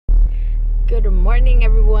Good morning,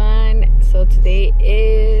 everyone. So today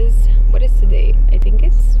is, what is today? I think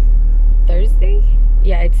it's Thursday.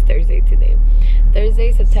 Yeah, it's Thursday today.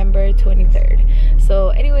 Thursday, September 23rd. So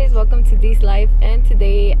anyways, welcome to Dee's Life, and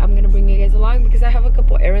today I'm gonna bring you guys along because I have a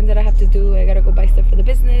couple errands that I have to do. I gotta go buy stuff for the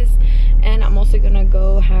business, and I'm also gonna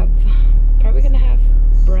go probably gonna have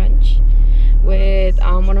brunch with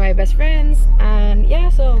one of my best friends. And yeah,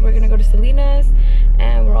 so we're gonna go to Selena's,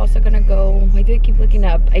 and we're also gonna go, why do I keep looking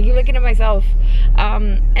up? I keep looking at myself.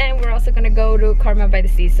 And we're also gonna go to Carmel by the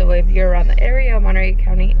Sea. So if you're around the area of Monterey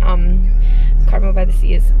County, Carmel by the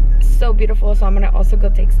Sea is so beautiful. So I'm gonna also go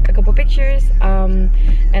take a couple pictures,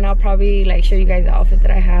 and I'll probably like show you guys the outfit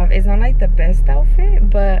that I have. It's not like the best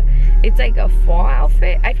outfit, but it's like a fall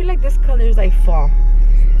outfit. I feel like this color is like fall.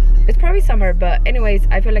 It's probably summer, but anyways,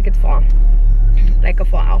 I feel like it's fall, like a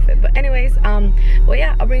fall outfit. But anyways, well,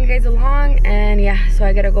 yeah, I'll bring you guys along. And yeah, so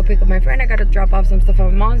I gotta go pick up my friend. I gotta drop off some stuff at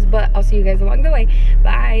my mom's, but I'll see you guys along the way.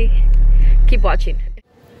 Bye. Keep watching.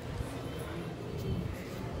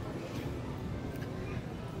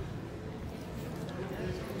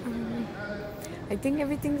 I think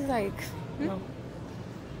everything's like, no.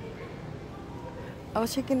 I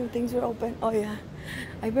was checking if things were open. Oh yeah,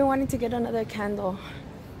 I've been wanting to get another candle.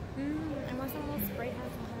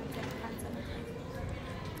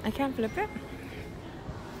 I can't flip it.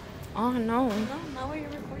 Oh no. No, now are you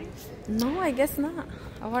recording? No, I guess not.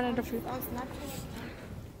 I wanted to flip. Oh, Snapchat.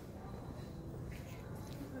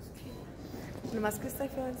 Nomás que I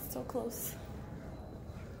feel like it's so close.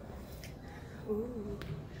 Ooh,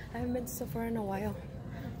 I haven't been to Sephora in a while.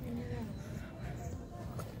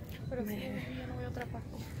 My hair.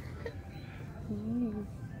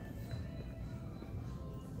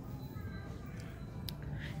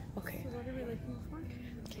 Okay. What are we looking for?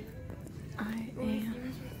 I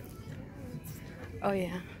am. Oh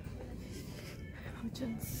yeah.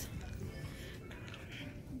 Just.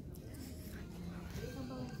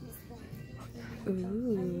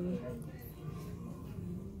 Ooh.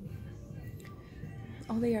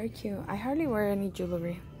 Oh, they are cute. I hardly wear any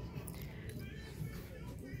jewelry.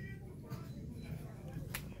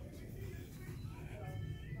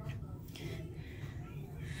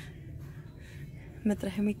 Me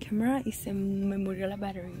traje mi cámara y se me murió la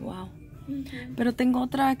battery. Wow. Pero tengo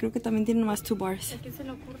otra, creo que también tiene más 2 bars. ¿A quién se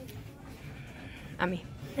le ocurre? A mí.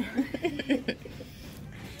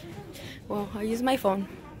 Well, I'll use my phone.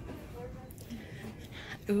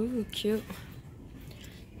 Ooh, cute.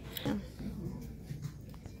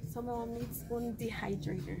 So my mom needs one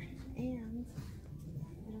dehydrator. And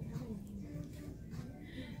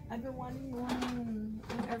I've been wanting one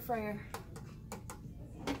air fryer.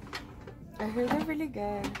 I heard they're really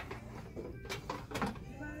good.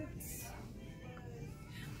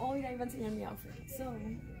 Oh, yeah, iba a enseñar mi outfit. So,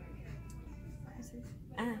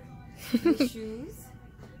 the shoes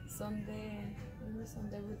son de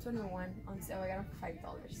Route 21 on sale. I got them for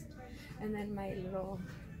 $5. And then my little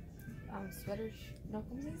sweater, no,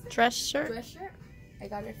 ¿cómo se dice? Dress shirt. Dress shirt. I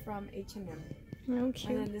got it from H&M. Oh, cute.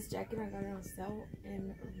 And then this jacket I got it on sale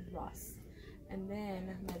in Ross. And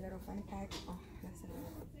then my little fanny pack. Oh, that's it.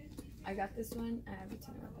 I got this one at Route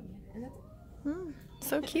 21 también. And that's it.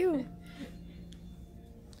 So cute.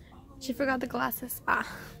 She forgot the glasses.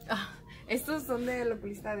 Estos son de la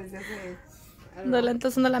oculista desde hace... Los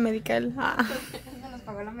lentes son de la medical. Me los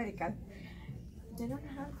pagó la medical. They don't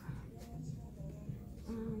have...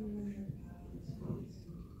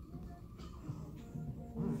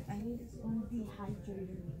 I need one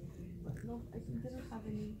dehydrator. But no, I think they don't have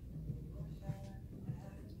any.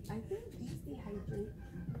 I think these dehydrate.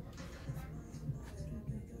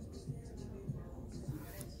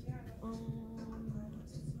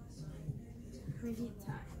 Preheat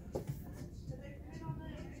time.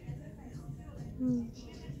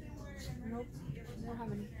 Nope, they don't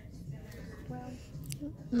have any. Well,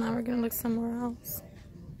 now we're gonna look somewhere else.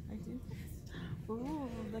 I do. Oh,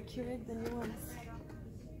 the Keurig, the new ones.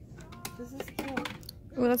 This is cute.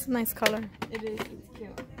 Oh, that's a nice color. It is. It's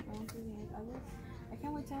cute. I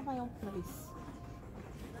can't wait to have my own place.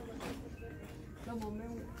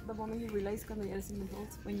 The moment you realize cuando ya eres an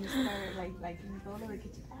adult, when you start like liking todo lo de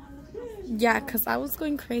kitchen. Yeah, because I was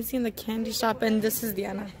going crazy in the candy shop, and this is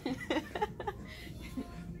Diana.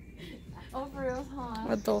 Oh, for real, huh?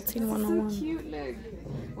 Adulting 101. So cute, look.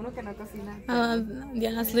 Uno que no cocina.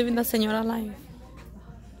 Diana's living the señora life.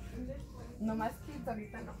 No más kids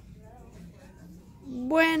ahorita no.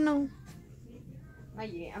 Bueno.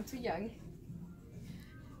 Not yet. I'm too young.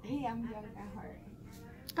 Hey, I'm young at heart.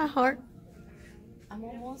 At heart.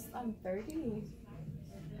 I'm 30.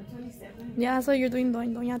 I'm 27. Yeah, so you're doing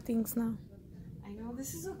doña things now. I know,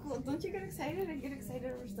 this is so cool. Don't you get excited? I get excited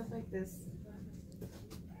over stuff like this.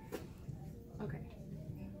 Okay.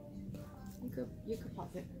 You could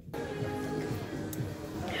pause it.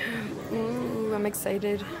 Ooh, I'm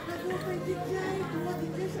excited.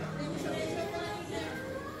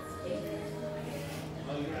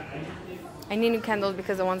 I need new candles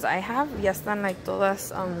because the ones I have ya están like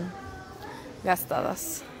todas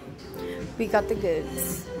gastadas. We got the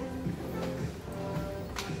goods.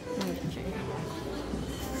 Okay.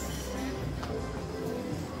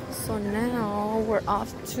 So now we're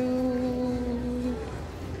off to,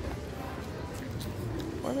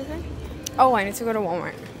 where was I? Oh, I need to go to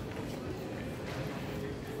Walmart.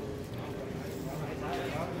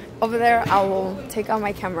 Over there, I will take out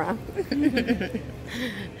my camera.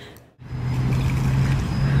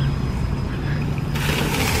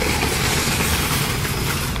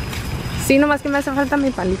 Sí, nomás que me hace falta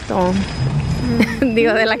mi palito.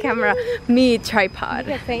 Digo, de la cámara. Mi tripod.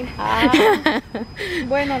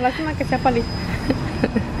 Bueno, lástima que sea palito.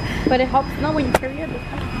 But it helps, no, when you carry it.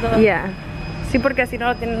 Yeah. Sí, porque así no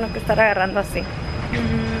lo tienen que estar agarrando así.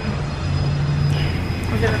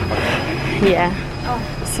 Yeah. Oh.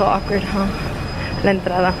 So awkward, huh? La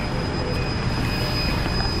entrada.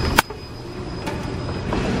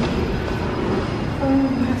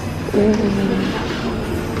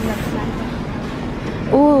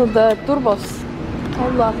 Ooh, the turbos. I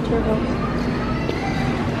love turbos.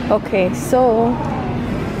 Okay, so.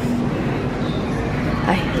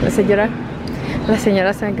 Ay, la señora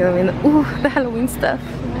se me quedó viendo. Ooh, the Halloween stuff.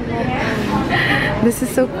 This is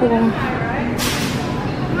so cool.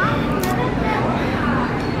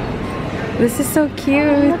 This is so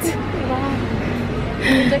cute.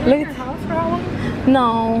 Look at house for Halloween?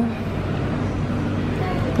 No.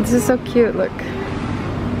 This is so cute, look.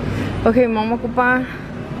 Okay, mamá ocupa.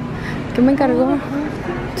 ¿Qué me encargó?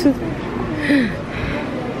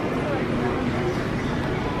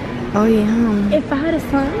 Oh, yeah. If I had a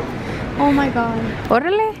son, oh my god.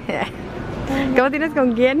 Órale. ¿Cómo tienes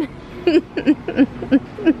con quién?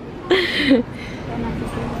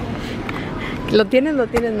 Lo tienes, no,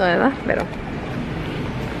 ¿verdad? Pero.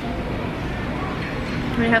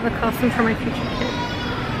 I have a costume for my future kid.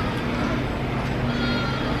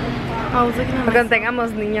 I was looking at Cuando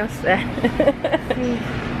tengamos niños.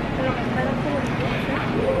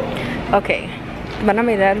 Ok. Van a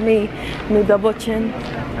mirar mi double chin.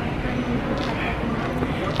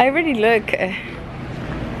 I already look. I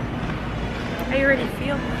already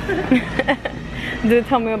feel. Do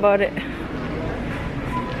tell me about it.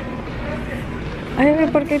 Ay,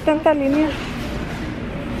 ¿por qué hay tanta línea?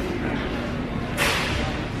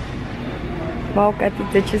 Wow, Kathy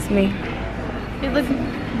ditches me. It looks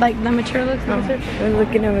like the mature looks nicer. They're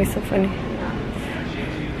looking at me so funny.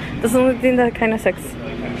 That's the only thing that kind of sucks.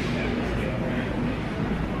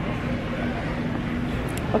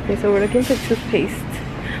 Okay, so we're looking for toothpaste.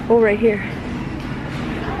 Oh, right here.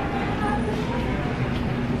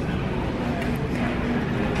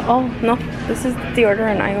 Oh, no. This is the order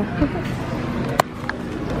in aisle.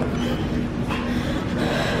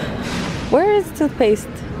 Where is toothpaste?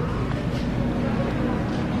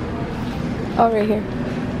 Oh, right here.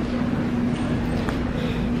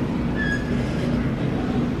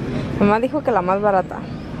 Mamá dijo que la más barata.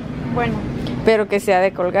 Bueno. Pero que sea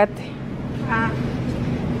de Colgate. Ah.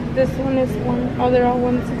 This one is one. Oh, they're all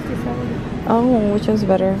 167. Oh, which one's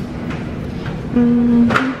better?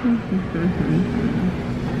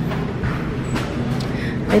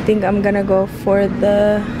 I think I'm gonna go for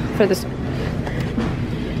this one.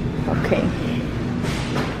 Okay.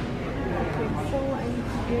 So I need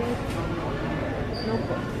to get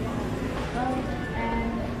notebook.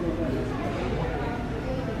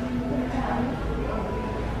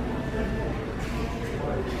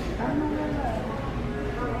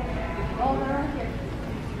 Oh, they're right here.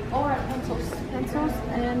 Oh, right, pencils. Pencils,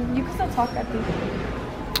 and you can still talk at the.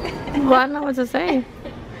 Well, I don't know what to say.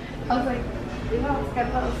 I was like, we have to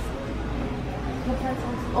get those. No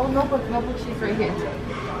pencils. Oh, notebook she's right here.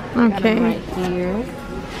 Okay. Right here.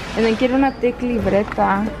 And then quiero una thick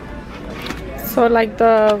libreta. So like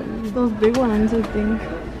Those big ones, I think.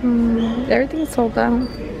 everything's sold out.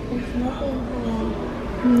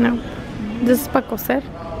 No. This is para coser.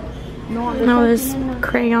 No, there's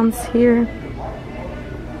crayons here.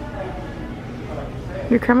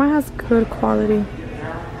 Your camera has good quality.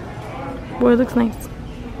 Boy, it looks nice.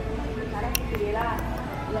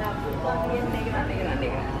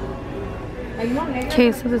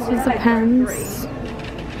 Okay, so this is the pens.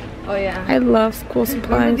 Oh yeah. I love school Remember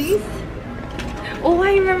supplies. these? Oh,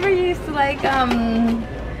 I remember you used to like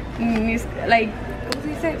like ¿cómo se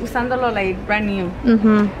dice? Usándolo like brand new.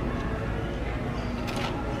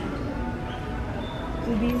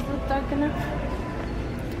 these look dark enough?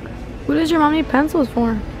 Who does your mom need pencils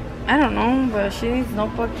for? I don't know, but she needs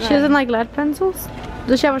notebooks. She doesn't like lead pencils?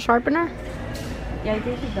 Does she have a sharpener? Yeah, I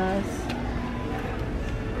think she does.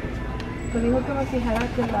 Pero dijo que me fijara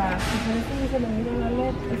que las diferencias que se le mira la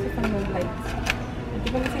LED, eso están los lights. I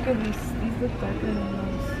think I'm gonna say these look darker than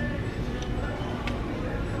those.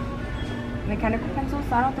 Mechanical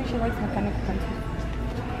pencils? I don't think she likes mechanical pencils.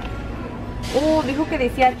 Oh, dijo que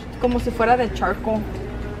decía como si fuera de charcoal.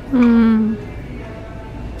 Mm.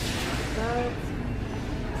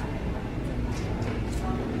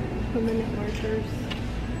 Permanent markers.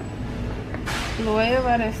 Lo voy a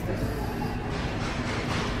llevar estos.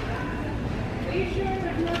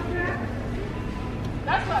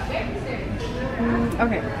 That's what baby said.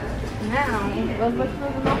 Okay. Now, let's look for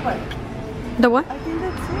the notebook. The what? I think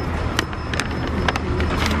that's it.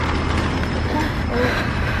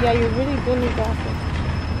 Yeah, you really do need glasses.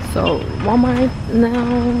 So, Walmart now.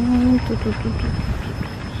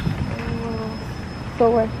 So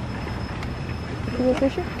where? To the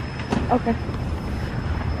fisher? Okay.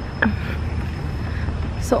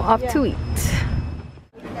 So off to eat.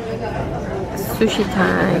 Sushi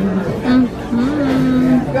time.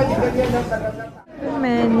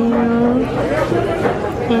 Menu.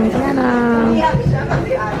 Indiana.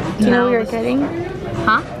 Do you know what you're getting?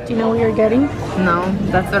 Huh? Do you know what you're getting? No,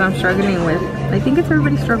 that's what I'm struggling with. I think it's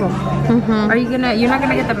everybody's struggle. Are you gonna? You're not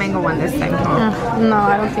gonna get the mango one this time, huh? No,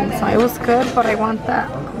 I don't think so. It was good, but I want that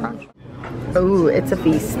crunch. Oh, it's a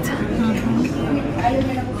feast.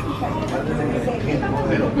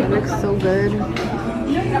 It looks so good.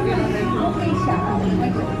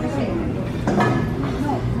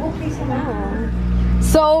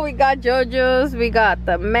 So we got JoJo's. We got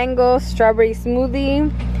the mango strawberry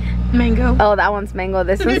smoothie. Mango. Oh, that one's mango.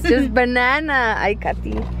 This one's just banana. Ay,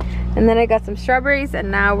 Katy. And then I got some strawberries,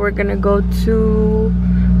 and now we're gonna go to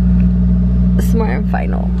Smart and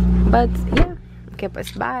Final. But yeah, okay,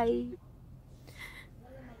 pues bye.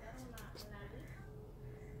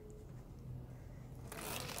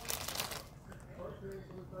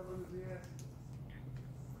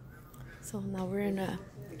 So now we're in a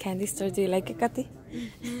candy store. Do you like it, Katy?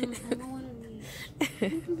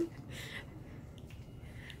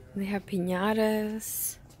 They have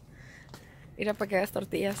piñatas. Mira para que hagas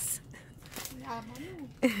tortillas.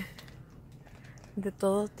 De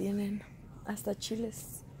todo tienen, hasta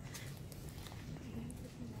chiles.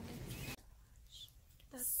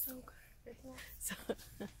 That's so good.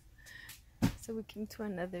 So we came to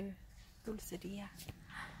another dulceria.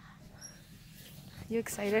 You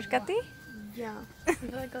excited, Katy? Yeah. I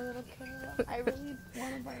feel like a little kid. I really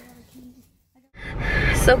want to buy a lot of candy.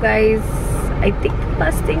 So guys, I think the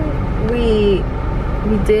last thing we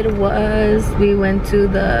did was we went to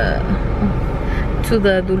the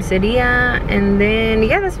dulceria, and then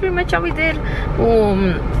yeah, that's pretty much all we did.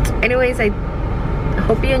 Anyways, I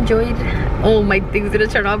hope you enjoyed. Oh, my thing's gonna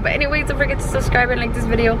turn off, but anyways, don't forget to subscribe and like this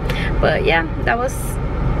video. But yeah, that was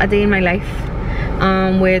a day in my life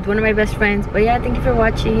with one of my best friends. But yeah, thank you for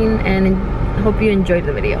watching, and hope you enjoyed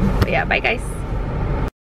the video. But yeah, bye guys.